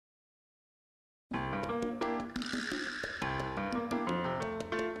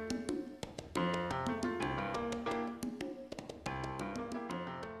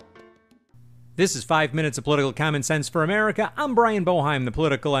This is 5 Minutes of Political Common Sense for America. I'm Brian Boeheim, the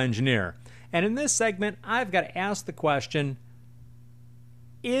political engineer. And in this segment, I've got to ask the question,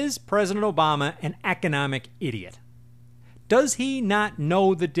 is President Obama an economic idiot? Does he not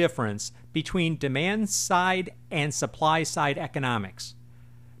know the difference between demand-side and supply-side economics?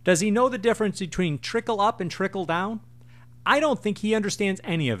 Does he know the difference between trickle up and trickle down? I don't think he understands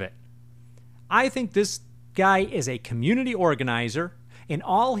any of it. I think this guy is a community organizer, and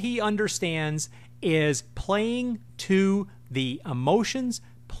all he understands is playing to the emotions,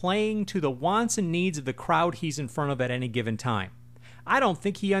 playing to the wants and needs of the crowd he's in front of at any given time. I don't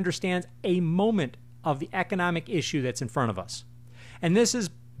think he understands a moment of the economic issue that's in front of us. And this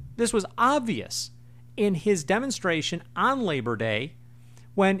was obvious in his demonstration on Labor Day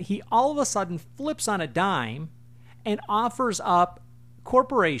when he all of a sudden flips on a dime and offers up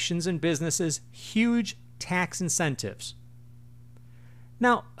corporations and businesses huge tax incentives.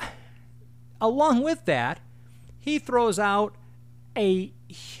 Now, along with that, he throws out a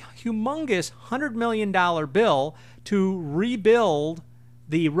humongous $100 million bill to rebuild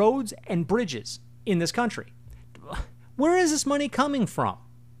the roads and bridges in this country. Where is this money coming from?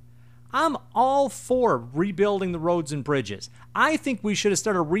 I'm all for rebuilding the roads and bridges. I think we should have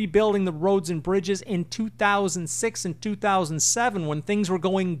started rebuilding the roads and bridges in 2006 and 2007 when things were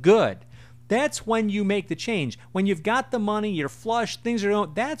going good. That's when you make the change. When you've got the money, you're flush, things are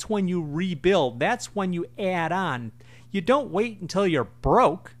going, that's when you rebuild. That's when you add on. You don't wait until you're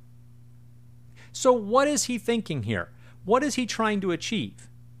broke. So what is he thinking here? What is he trying to achieve?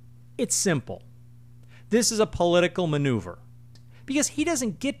 It's simple. This is a political maneuver because he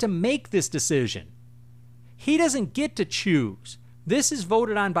doesn't get to make this decision. He doesn't get to choose. This is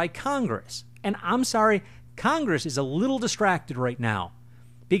voted on by Congress. And I'm sorry, Congress is a little distracted right now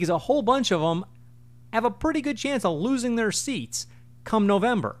because a whole bunch of them have a pretty good chance of losing their seats come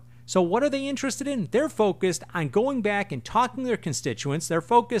November. So what are they interested in? They're focused on going back and talking to their constituents. They're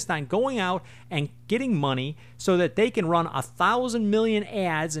focused on going out and getting money so that they can run 1,000 million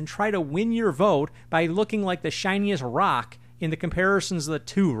ads and try to win your vote by looking like the shiniest rock in the comparisons of the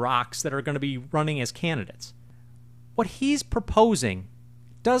two rocks that are going to be running as candidates. What he's proposing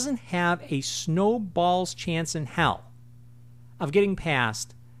doesn't have a snowball's chance in hell of getting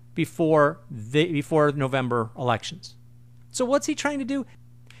passed before November elections. So what's he trying to do?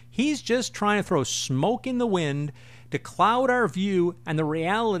 He's just trying to throw smoke in the wind to cloud our view and the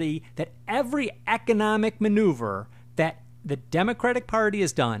reality that every economic maneuver that the Democratic Party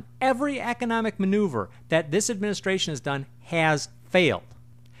has done, every economic maneuver that this administration has done has failed.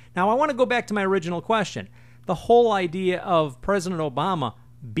 Now, I want to go back to my original question, the whole idea of President Obama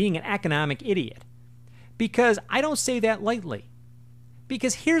being an economic idiot, because I don't say that lightly.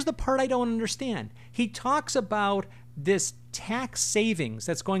 Because here's the part I don't understand. He talks about this tax savings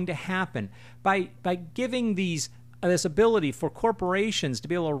that's going to happen by giving this ability for corporations to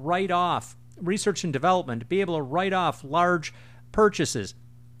be able to write off research and development, to be able to write off large purchases,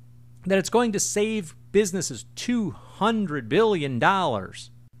 that it's going to save businesses $200 billion.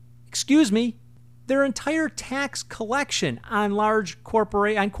 Excuse me, their entire tax collection on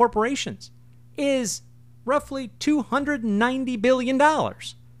corporations is roughly $290 billion.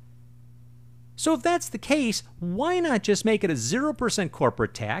 So if that's the case, why not just make it a 0%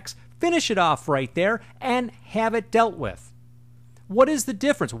 corporate tax, finish it off right there, and have it dealt with? What is the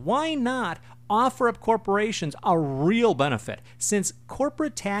difference? Why not offer up corporations a real benefit, since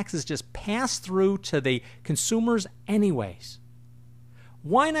corporate taxes just pass through to the consumers anyways?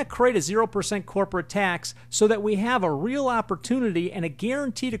 Why not create a 0% corporate tax so that we have a real opportunity and a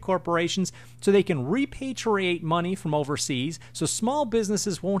guarantee to corporations so they can repatriate money from overseas, so small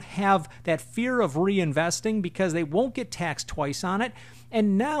businesses won't have that fear of reinvesting because they won't get taxed twice on it,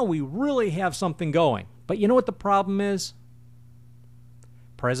 and now we really have something going. But you know what the problem is?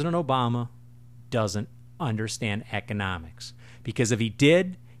 President Obama doesn't understand economics, because if he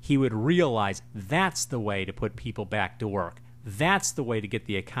did, he would realize that's the way to put people back to work. That's the way to get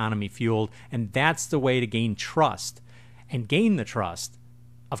the economy fueled, and that's the way to gain trust and gain the trust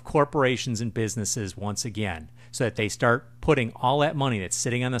of corporations and businesses once again, so that they start putting all that money that's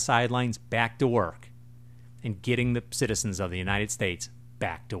sitting on the sidelines back to work and getting the citizens of the United States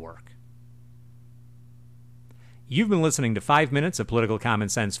back to work. You've been listening to 5 Minutes of Political Common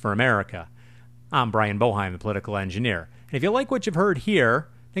Sense for America. I'm Brian Boeheim, the political engineer. And if you like what you've heard here,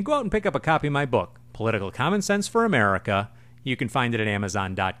 then go out and pick up a copy of my book, Political Common Sense for America. You can find it at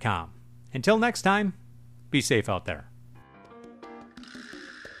Amazon.com. Until next time, be safe out there.